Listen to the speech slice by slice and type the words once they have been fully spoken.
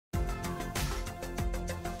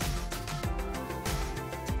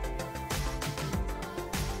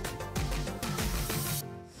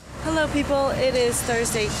Hello people, it is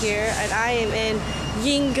Thursday here and I am in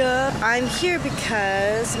Yingge. I'm here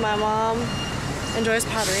because my mom enjoys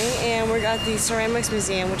pottery and we're at the Ceramics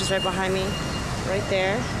Museum, which is right behind me, right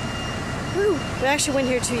there. Woo. We actually went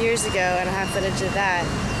here 2 years ago and I have footage of that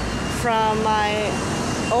from my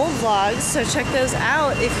old vlogs, so check those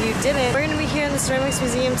out if you didn't. We're going to be here in the Ceramics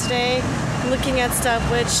Museum today looking at stuff,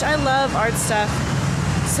 which I love art stuff.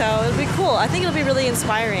 So it'll be cool. I think it'll be really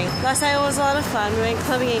inspiring. Last night was a lot of fun. We went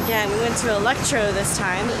clubbing again. We went to Electro this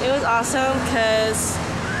time. It was awesome because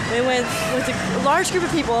we went with a large group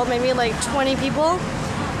of people, maybe like 20 people,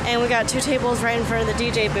 and we got 2 tables right in front of the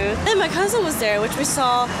DJ booth. And my cousin was there, which we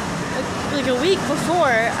saw like a week before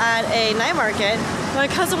at a night market. My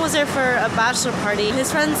cousin was there for a bachelor party. His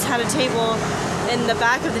friends had a table in the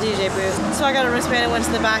back of the DJ booth. So I got a wristband and went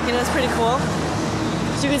to the back and it was pretty cool.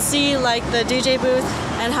 So you could see like the DJ booth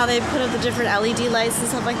and how they put up the different LED lights and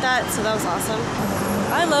stuff like that. So that was awesome.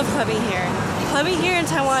 I love clubbing here. Clubbing here in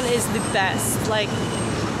Taiwan is the best. Like,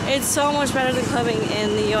 it's so much better than clubbing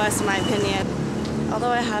in the US in my opinion.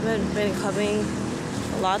 Although I haven't been clubbing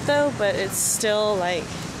a lot though, but it's still like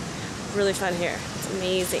really fun here. It's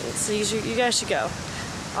amazing. So you guys should go.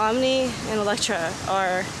 Omni and Electra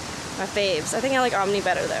are my faves. I think I like Omni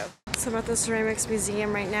better though. So I'm at the Ceramics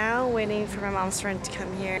Museum right now, waiting for my mom's friend to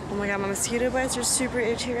come here. Oh my god, my mosquito bites are super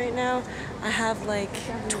itchy right now. I have like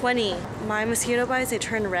 20. My mosquito bites, they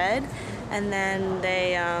turn red and then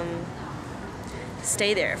they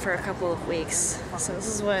stay there for a couple of weeks. So this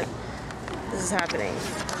is happening.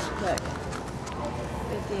 Look,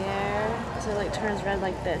 with the air, so it like turns red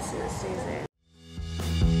like this and it stays there.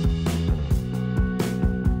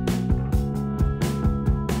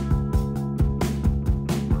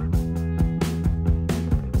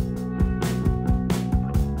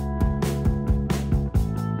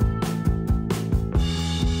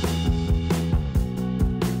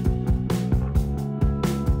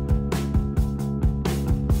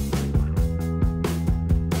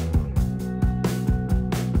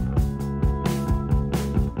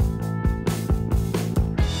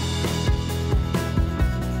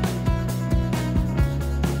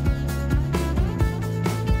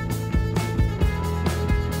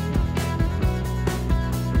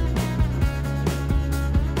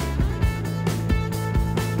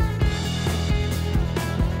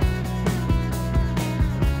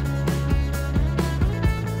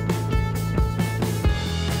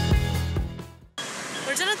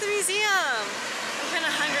 We're done at the museum. I'm kind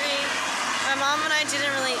of hungry. My mom and I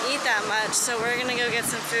didn't really eat that much, so we're gonna go get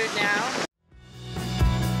some food now.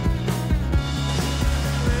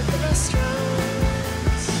 We're at the restaurant.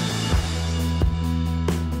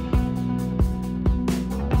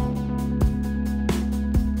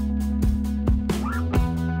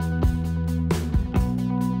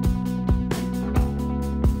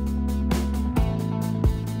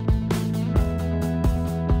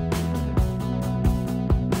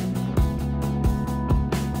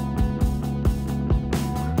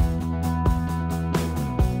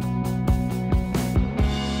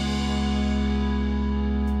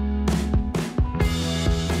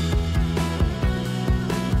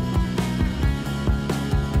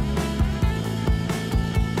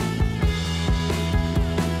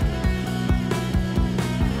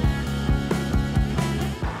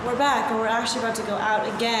 Back and we're actually about to go out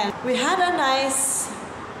again. We had a nice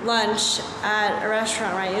lunch at a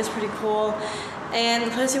restaurant, right? It was pretty cool. And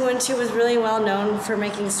the place we went to was really well known for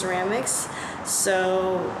making ceramics.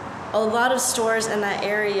 So a lot of stores in that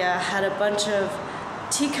area had a bunch of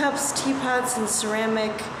teacups, teapots, and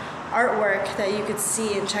ceramic artwork that you could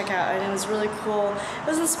see and check out. And it was really cool. It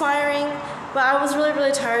was inspiring, but I was really,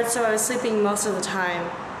 really tired, so I was sleeping most of the time.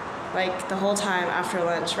 Like the whole time after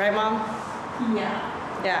lunch. Right, Mom? Yeah.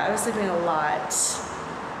 Yeah, I was sleeping a lot.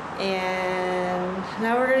 And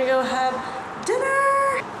now we're gonna go have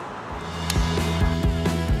dinner!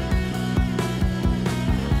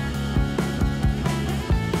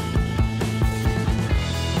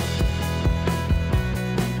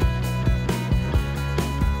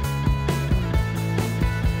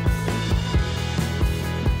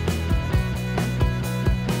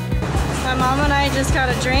 My mom and I just got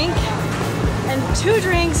a drink and 2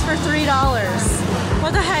 drinks for $3.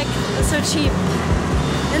 What the heck? It's so cheap.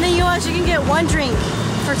 In the US, you can get 1 drink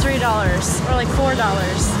for $3 or like $4.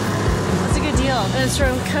 That's a good deal. And it's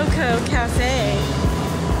from Coco Cafe.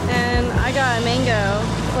 And I got a mango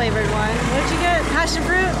flavored one. What did you get? Passion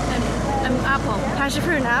fruit? And apple. Passion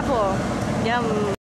fruit and apple. Yum.